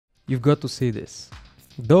You've got to see this.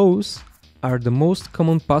 Those are the most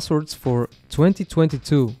common passwords for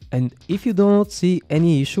 2022, and if you do not see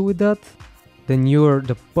any issue with that, then you're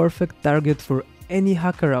the perfect target for any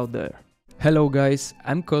hacker out there. Hello guys,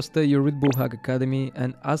 I'm Costa, you're with VulnHub Academy,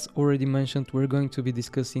 and as already mentioned, we're going to be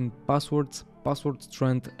discussing passwords, password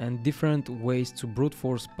strength, and different ways to brute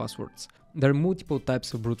force passwords. There are multiple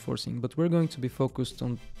types of brute forcing, but we're going to be focused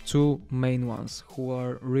on two main ones who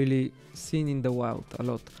are really seen in the wild a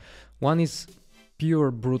lot. One is pure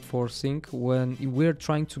brute forcing, when we're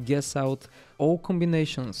trying to guess out all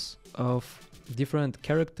combinations of different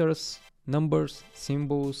characters, numbers,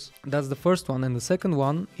 symbols. That's the first one. And the second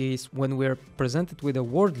one is when we're presented with a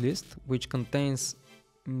word list which contains,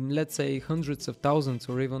 let's say, hundreds of thousands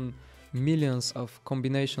or even millions of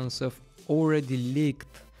combinations of already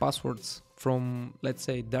leaked passwords from, let's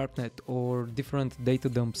say, darknet or different data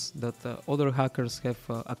dumps that other hackers have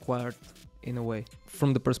acquired in a way.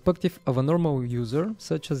 From the perspective of a normal user,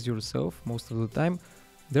 such as yourself, most of the time,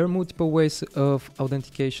 there are multiple ways of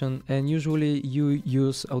authentication, and usually you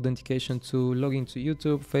use authentication to log into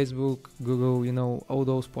YouTube, Facebook, Google, you know, all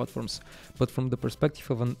those platforms. But from the perspective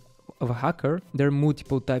of a hacker, there are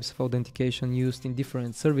multiple types of authentication used in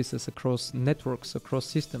different services across networks, across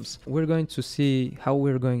systems. We're going to see how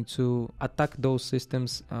we're going to attack those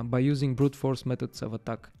systems by using brute force methods of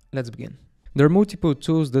attack. Let's begin. There are multiple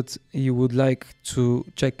tools that you would like to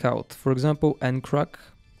check out. For example, ncrack.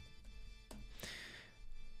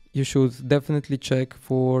 You should definitely check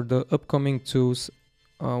for the upcoming tools,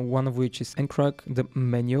 one of which is ncrack, the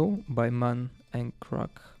menu by man ncrack.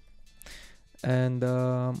 And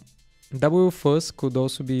WFS could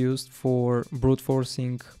also be used for brute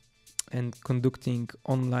forcing and conducting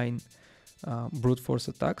online brute force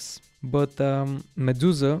attacks. But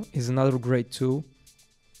Medusa is another great tool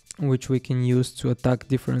which we can use to attack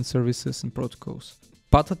different services and protocols.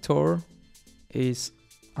 Patator is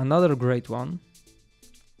another great one.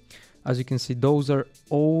 As you can see, those are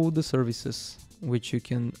all the services which you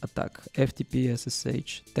can attack: FTP,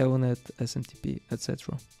 SSH, Telnet, SMTP,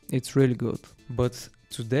 etc. It's really good. But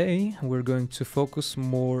today we're going to focus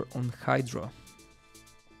more on Hydra.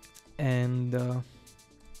 And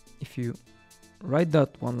if you write that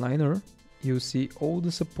one-liner, you see all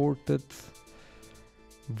the supported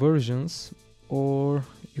versions, or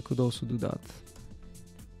you could also do that.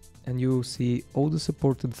 And you will see all the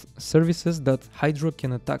supported services that Hydra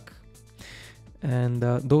can attack. And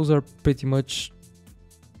those are pretty much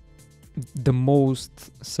the most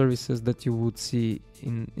services that you would see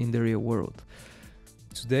in the real world.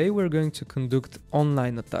 Today we're going to conduct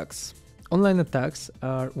online attacks. Online attacks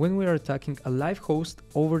are when we are attacking a live host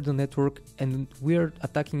over the network, and we are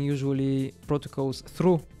attacking usually protocols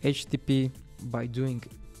through HTTP by doing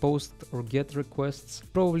post or get requests.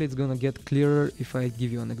 Probably it's gonna get clearer if I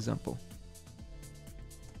give you an example.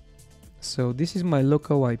 So this is my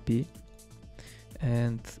local IP.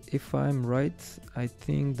 And if I'm right, I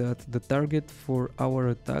think that the target for our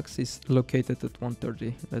attacks is located at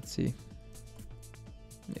 130. Let's see.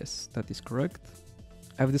 Yes, that is correct.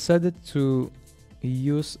 I've decided to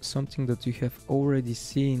use something that you have already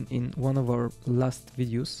seen in one of our last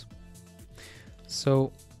videos.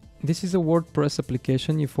 So this is a WordPress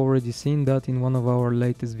application. You've already seen that in one of our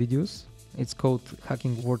latest videos. It's called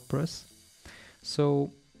Hacking WordPress.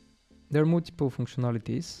 So there are multiple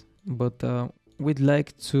functionalities, but we'd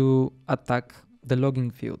like to attack the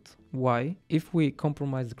login field. Why? If we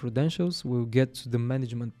compromise the credentials, we'll get to the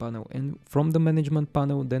management panel, and from the management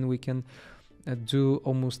panel then we can do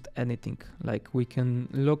almost anything. Like we can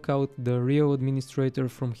lock out the real administrator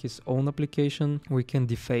from his own application, we can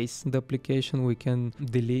deface the application, we can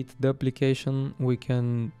delete the application, we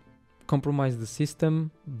can compromise the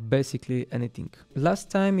system, basically anything.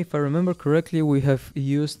 Last time, if I remember correctly, we have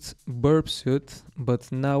used burp suit,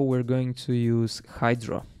 but now we're going to use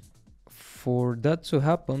Hydra. For that to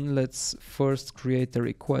happen, let's first create a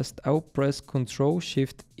request. I'll press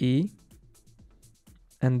Ctrl-Shift-E,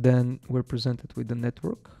 and then we're presented with the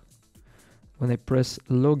network. When I press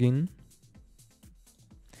login,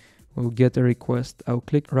 we'll get a request. I'll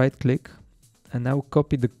right click and I'll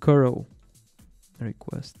copy the curl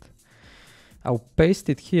request. I'll paste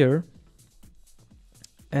it here,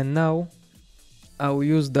 and now I'll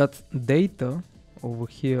use that data over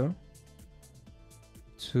here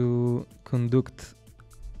to conduct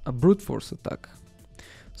a brute force attack.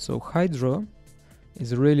 So Hydra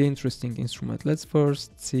is a really interesting instrument. Let's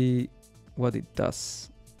first see what it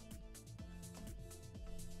does.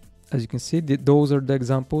 As you can see, those are the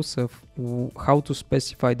examples of how to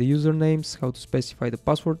specify the usernames, how to specify the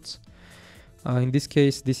passwords. In this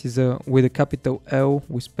case, this is with a capital L,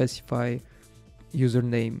 we specify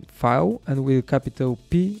username file, and with capital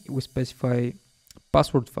P we specify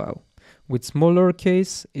password file. With smaller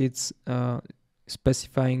case, it's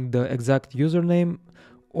specifying the exact username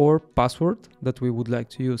or password that we would like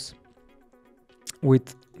to use.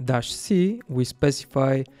 With -c, we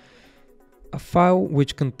specify a file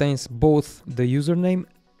which contains both the username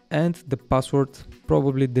and the password,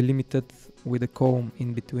 probably delimited with a colon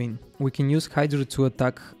in between. We can use Hydra to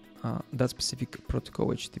attack that specific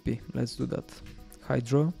protocol HTTP. Let's do that.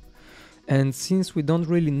 Hydra. And since we don't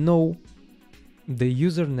really know the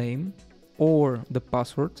username or the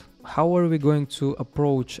password, how are we going to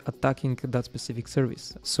approach attacking that specific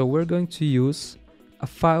service? So we're going to use a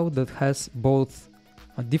file that has both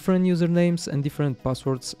different usernames and different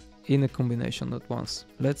passwords in a combination at once.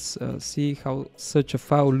 Let's see how such a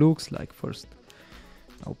file looks like first.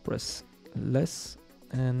 I'll press less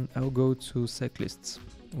and I'll go to seclists,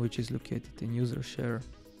 which is located in user share,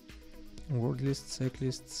 wordlist,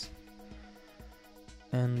 seclists,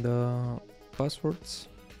 and passwords.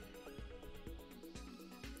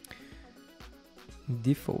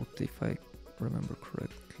 Default, if I remember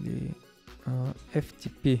correctly,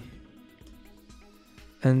 FTP.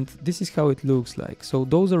 And this is how it looks like. So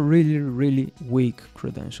those are really weak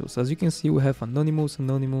credentials. As you can see, we have anonymous,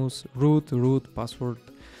 root, password,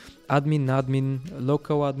 admin,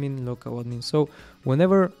 local admin. So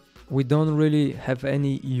whenever we don't really have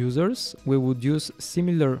any users, we would use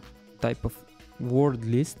similar type of word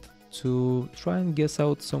list to try and guess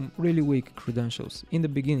out some really weak credentials in the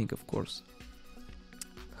beginning, of course.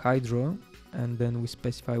 Hydra, and then we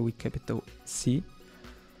specify with capital C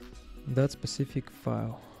that specific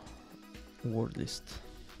file, word list.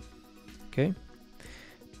 Okay,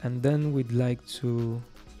 and then we'd like to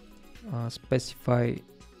specify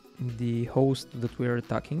the host that we are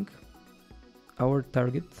attacking. Our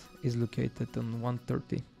target is located on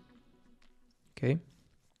 130. Okay,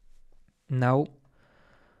 now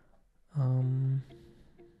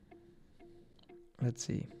let's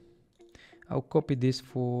see, I'll copy this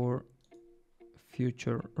for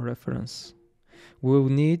future reference. We'll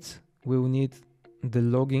need the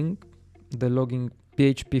logging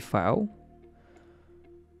PHP file,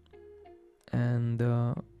 and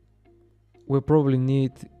we'll probably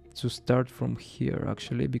need to start from here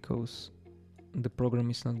actually, because the program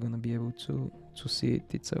is not going to be able to see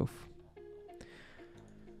it itself.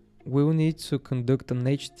 We'll need to conduct an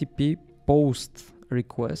HTTP post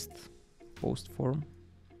request, post form.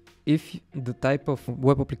 If the type of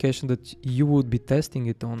web application that you would be testing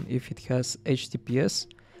it on, if it has HTTPS,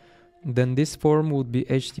 then this form would be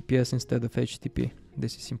HTTPS instead of HTTP.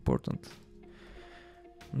 This is important.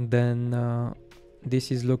 Then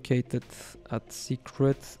this is located at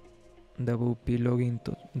secret WP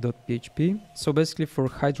login.php. So basically for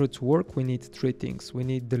Hydra to work, we need three things. We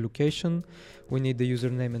need the location, we need the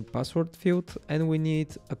username and password field, and we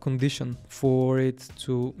need a condition for it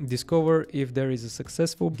to discover if there is a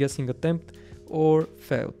successful guessing attempt or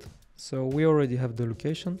failed. So we already have the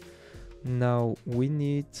location. Now we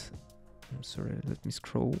need, I'm sorry, let me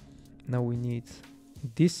scroll. Now we need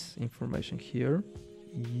this information here,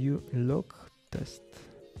 log test.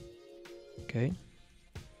 Okay.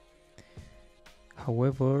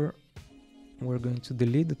 However, we're going to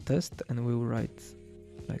delete the test and we will write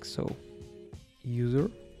like so: user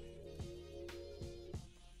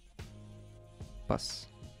pass.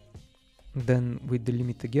 Then we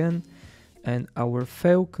delimit again, and our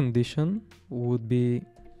fail condition would be,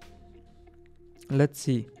 let's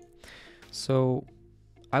see. So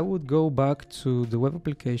I would go back to the web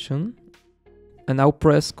application and I'll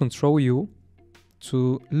press Ctrl U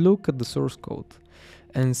to look at the source code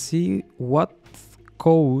and see what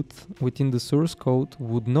code within the source code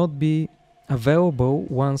would not be available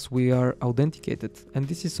once we are authenticated. And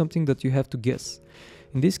this is something that you have to guess.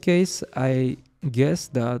 In this case, I guess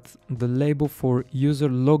that the label for user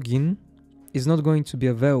login is not going to be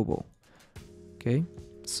available. Okay,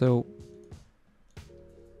 so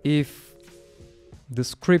if the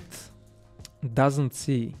script doesn't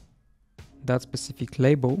see that specific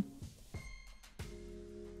label,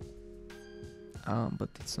 but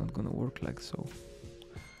it's not gonna work like so.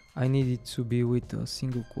 I need it to be with a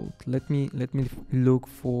single quote. Let me look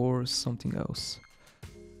for something else.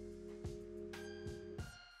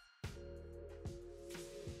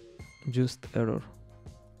 Just error.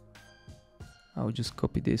 I'll just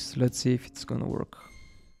copy this. Let's see if it's gonna work.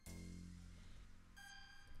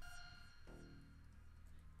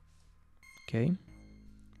 Okay,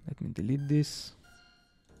 let me delete this.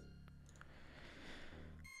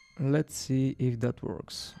 Let's see if that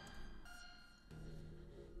works.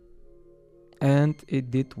 And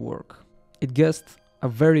it did work. It guessed a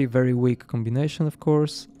very, very weak combination, of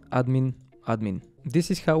course, admin, admin.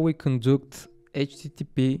 This is how we conduct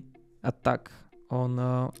HTTP attack on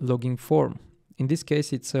a login form. In this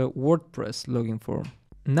case, it's a WordPress login form.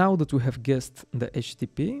 Now that we have guessed the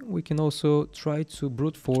HTTP, we can also try to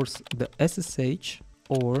brute force the SSH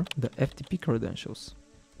or the FTP credentials.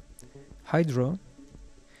 Hydra,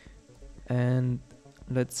 and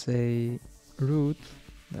let's say root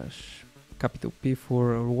dash capital P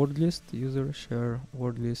for a word list, user share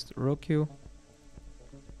word list roq,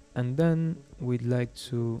 and then we'd like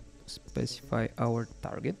to specify our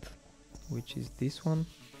target, which is this one,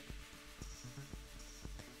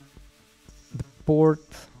 the port,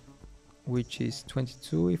 which is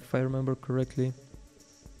 22 if I remember correctly,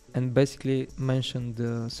 and basically mention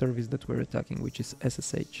the service that we're attacking, which is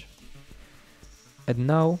SSH. And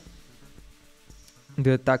now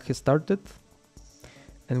the attack has started,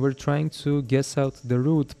 and we're trying to guess out the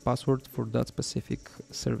root password for that specific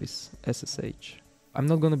service, SSH. I'm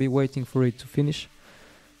not going to be waiting for it to finish,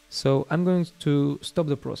 so I'm going to stop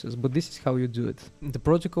the process, but this is how you do it. The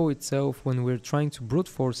protocol itself, when we're trying to brute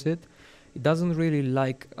force it, it doesn't really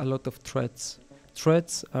like a lot of threads.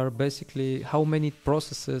 Threads are basically how many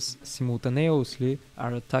processes simultaneously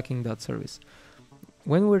are attacking that service.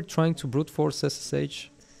 When we're trying to brute force SSH,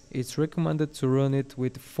 it's recommended to run it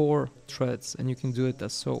with 4 threads, and you can do it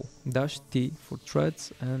as so, -t for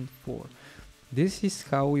threads and 4. This is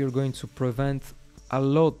how you're going to prevent a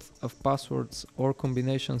lot of passwords or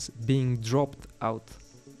combinations being dropped out.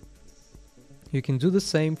 You can do the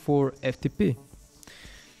same for FTP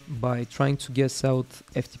by trying to guess out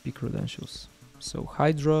FTP credentials. So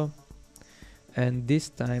Hydra, and this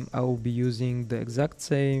time I will be using the exact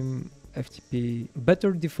same FTP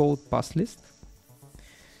better default pass list.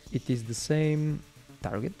 It is the same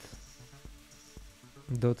target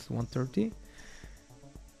 .130,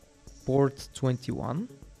 port 21,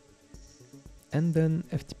 and then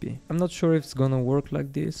FTP. I'm not sure if it's gonna work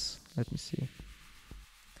like this. Let me see.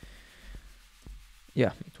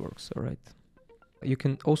 Yeah, it works. All right. You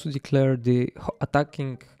can also declare the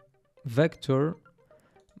attacking vector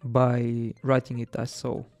by writing it as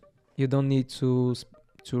so. You don't need to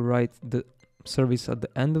write the service at the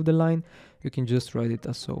end of the line. You can just write it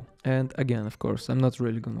as so. And again, of course, I'm not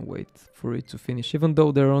really gonna wait for it to finish, even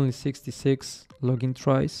though there are only 66 login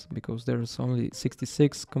tries, because there's only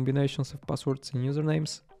 66 combinations of passwords and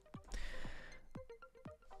usernames.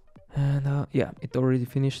 And yeah, it already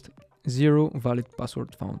finished. 0 valid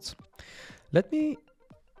password found. Let me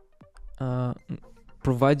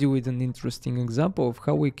provide you with an interesting example of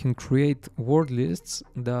how we can create word lists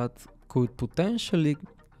that could potentially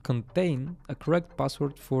contain a correct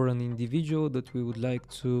password for an individual that we would like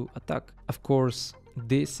to attack. Of course,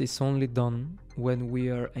 this is only done when we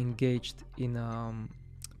are engaged in a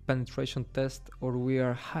penetration test or we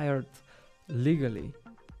are hired legally.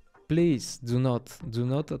 Please do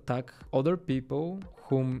not attack other people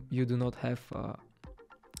whom you do not have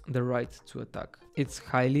the right to attack. It's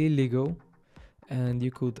highly illegal and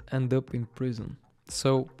you could end up in prison.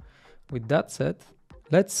 So with that said,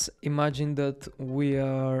 let's imagine that we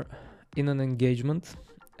are in an engagement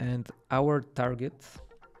and our target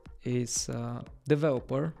is a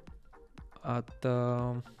developer at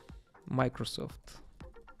Microsoft.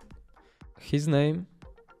 His name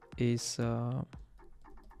is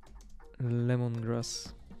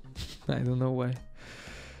Lemongrass. I don't know why.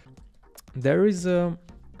 There is an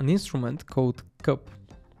instrument called cupp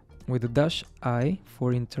with a -i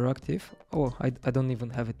for interactive. Oh, I don't even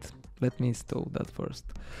have it. Let me install that first.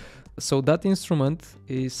 So that instrument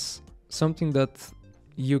is something that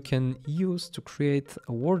you can use to create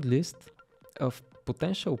a word list of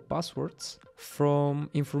potential passwords from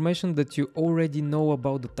information that you already know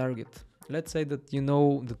about the target. Let's say that you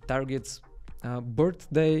know the target's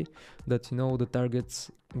birthday, that you know the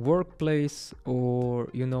target's workplace, or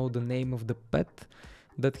you know the name of the pet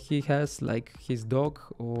that he has, like his dog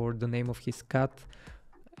or the name of his cat,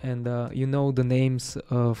 and you know the names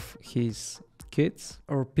of his kids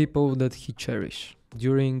or people that he cherish.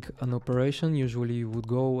 During an operation, usually you would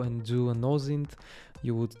go and do an OSINT,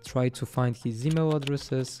 you would try to find his email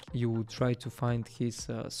addresses, you would try to find his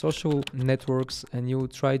social networks, and you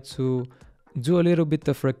would try to do a little bit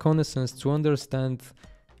of reconnaissance to understand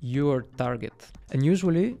your target. And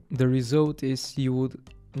usually the result is you would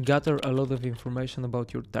gather a lot of information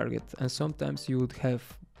about your target, and sometimes you would have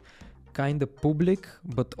kind of public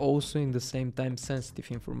but also in the same time sensitive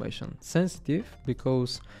information. Sensitive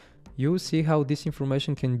because you see how this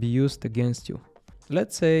information can be used against you.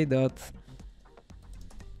 Let's say that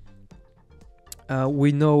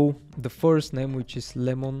we know the first name, which is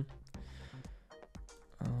Lemon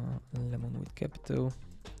lemon with capital,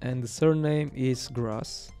 and the surname is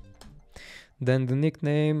grass. Then the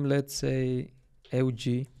nickname, let's say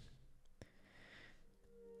LG,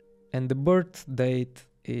 and the birth date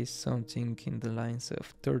is something in the lines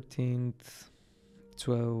of 13th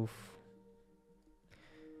 12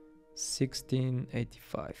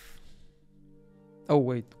 1685. Oh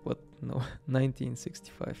wait, what? No,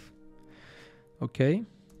 1965. Okay.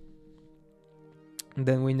 And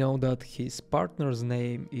then we know that his partner's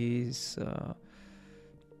name is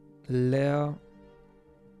Lea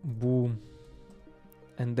Boom,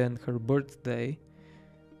 and then her birthday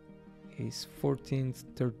is 14th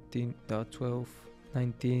 12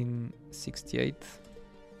 1968,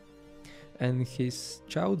 and his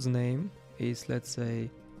child's name is, let's say,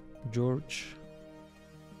 George,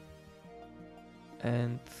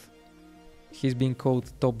 and he's being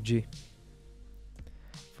called Top G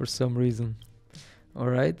for some reason.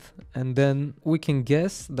 Alright, and then we can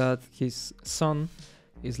guess that his son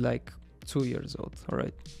is like 2 years old.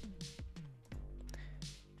 Alright,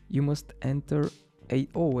 you must enter a,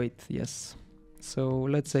 oh wait, yes, so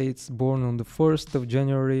let's say it's born on the 1st of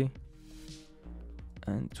January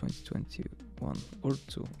and 2021 or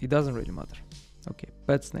 2, it doesn't really matter. Okay,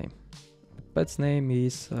 pet's name. The pet's name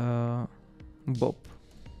is Bob,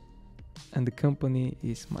 and the company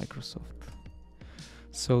is Microsoft.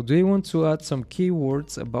 So do you want to add some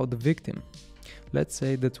keywords about the victim? Let's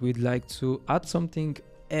say that we'd like to add something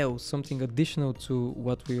else, something additional to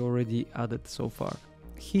what we already added so far.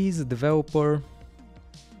 He's a developer.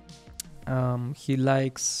 He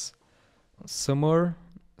likes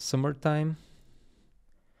summertime.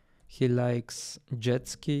 He likes jet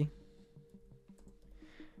ski.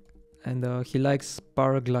 And he likes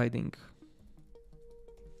paragliding.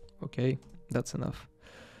 Okay, that's enough.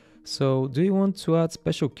 So do you want to add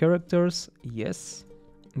special characters? Yes.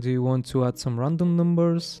 Do you want to add some random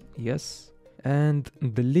numbers? Yes. And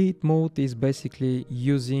delete mode is basically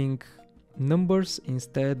using numbers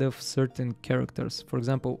instead of certain characters. For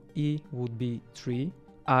example, E would be 3,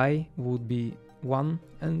 I would be 1,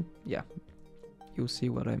 and yeah, you see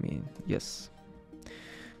what I mean. Yes.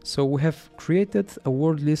 So we have created a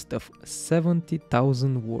word list of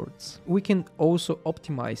 70,000 words. We can also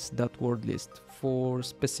optimize that word list for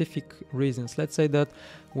specific reasons. Let's say that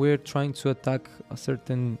we're trying to attack a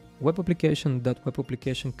certain web application. That web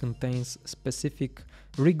application contains specific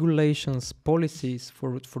regulations, policies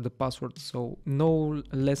for the password. So no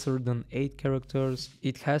lesser than 8 characters.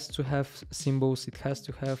 It has to have symbols, it has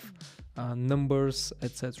to have numbers,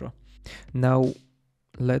 etc. Now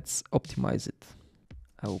let's optimize it.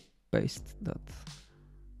 I'll paste that.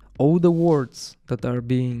 All the words that are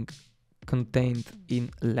being contained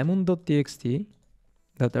in lemon.txt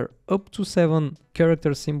that are up to 7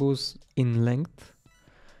 character symbols in length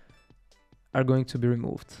are going to be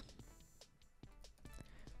removed.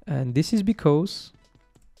 And this is because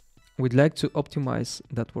we'd like to optimize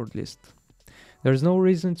that word list. There's no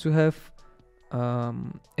reason to have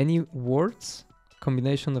any words,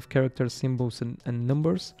 combination of character symbols and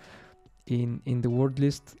numbers in the word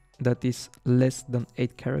list that is less than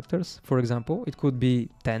 8 characters. For example, it could be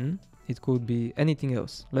 10, it could be anything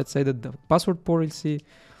else. Let's say that the password policy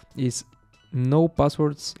is no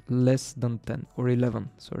passwords less than 10 or 11,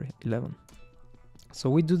 sorry, 11. So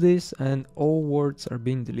we do this and all words are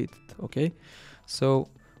being deleted, okay? So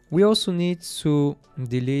we also need to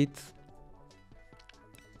delete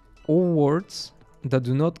all words that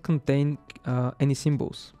do not contain any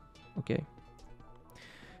symbols, okay?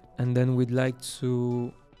 And then we'd like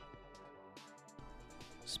to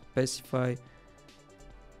specify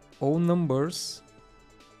all numbers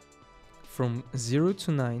from 0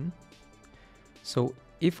 to 9. So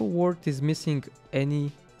if a word is missing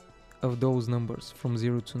any of those numbers from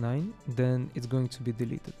 0 to 9, then it's going to be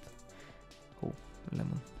deleted. Oh,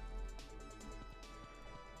 lemon.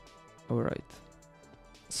 All right.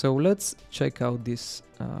 So let's check out this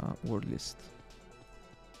word list.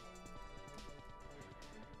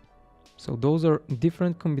 So those are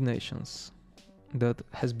different combinations that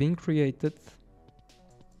has been created.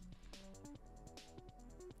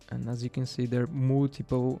 And as you can see, there are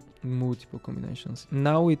multiple combinations.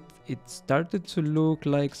 Now it started to look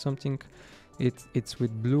like something. It's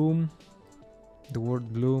with Bloom, the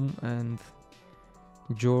word Bloom, and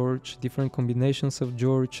George, different combinations of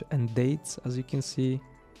George and dates, as you can see.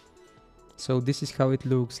 So this is how it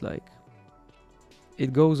looks like.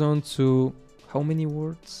 It goes on to how many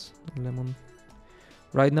words, lemon?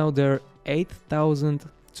 Right now there are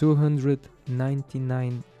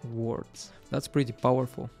 8,299 words. That's pretty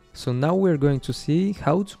powerful. So now we're going to see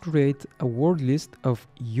how to create a word list of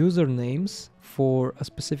usernames for a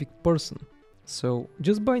specific person. So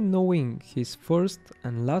just by knowing his first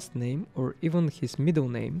and last name, or even his middle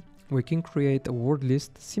name, we can create a word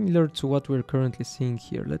list similar to what we're currently seeing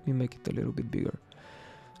here. Let me make it a little bit bigger.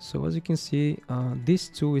 So as you can see, this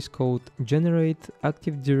tool is called Generate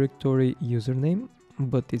Active Directory Username,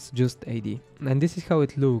 but it's just AD. And this is how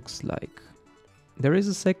it looks like. There is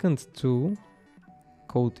a second tool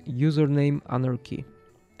called Username Anarchy,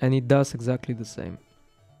 and it does exactly the same.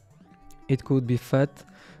 It could be fed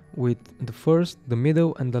with the first, the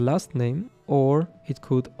middle and the last name, or it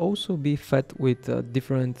could also be fed with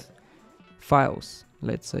different files,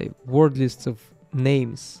 let's say word lists of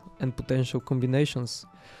names and potential combinations.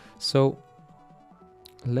 So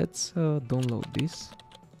let's download this.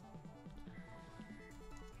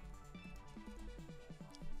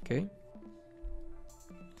 Okay,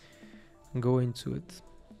 go into it,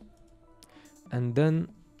 and then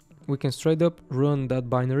we can straight up run that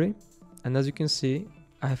binary. And as you can see,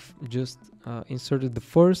 I've just inserted the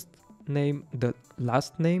first name, the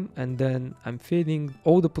last name, and then I'm feeding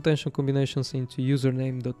all the potential combinations into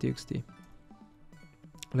username.txt.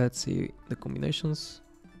 Let's see the combinations.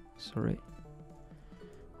 Sorry.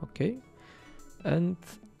 Okay. And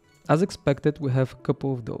as expected, we have a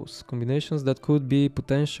couple of those combinations that could be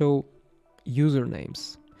potential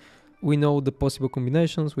usernames. We know the possible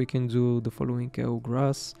combinations. We can do the following: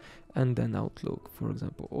 grass and then Outlook, for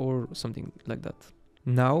example, or something like that.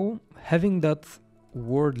 Now, having that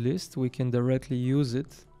word list, we can directly use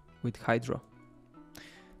it with Hydra,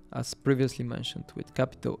 as previously mentioned, with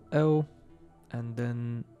capital L and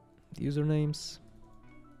then the usernames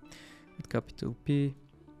with capital P,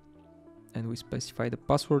 and we specify the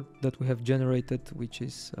password that we have generated, which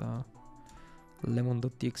is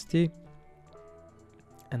lemon.txt,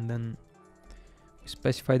 and then we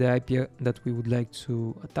specify the IP that we would like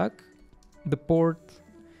to attack, the port,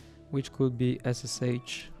 which could be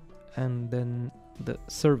SSH, and then the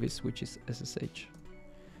service, which is SSH.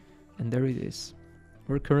 And there it is.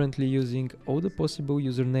 We're currently using all the possible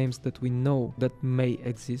usernames that we know that may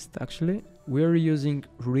exist. Actually, we're using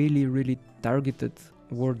really targeted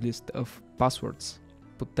word list of passwords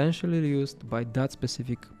potentially used by that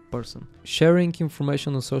specific person. Sharing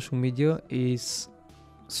information on social media is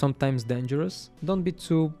sometimes dangerous. Don't be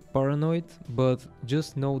too paranoid, but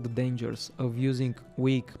just know the dangers of using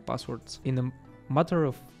weak passwords. In a matter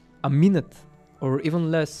of a minute or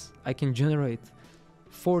even less, I can generate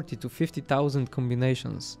 40 to 50,000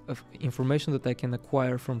 combinations of information that I can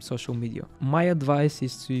acquire from social media. My advice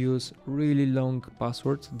is to use really long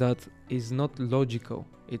passwords that is not logical.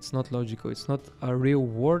 It's not logical. It's not a real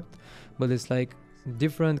word, but it's like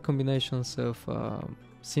different combinations of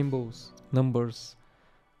symbols, numbers,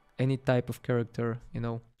 any type of character, you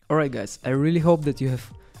know. Alright guys, I really hope that you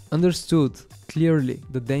have understood clearly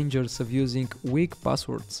the dangers of using weak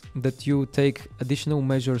passwords, that you take additional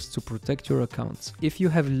measures to protect your accounts. If you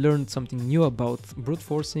have learned something new about brute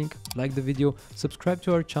forcing, like the video, subscribe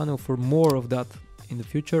to our channel for more of that in the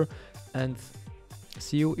future, and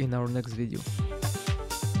see you in our next video.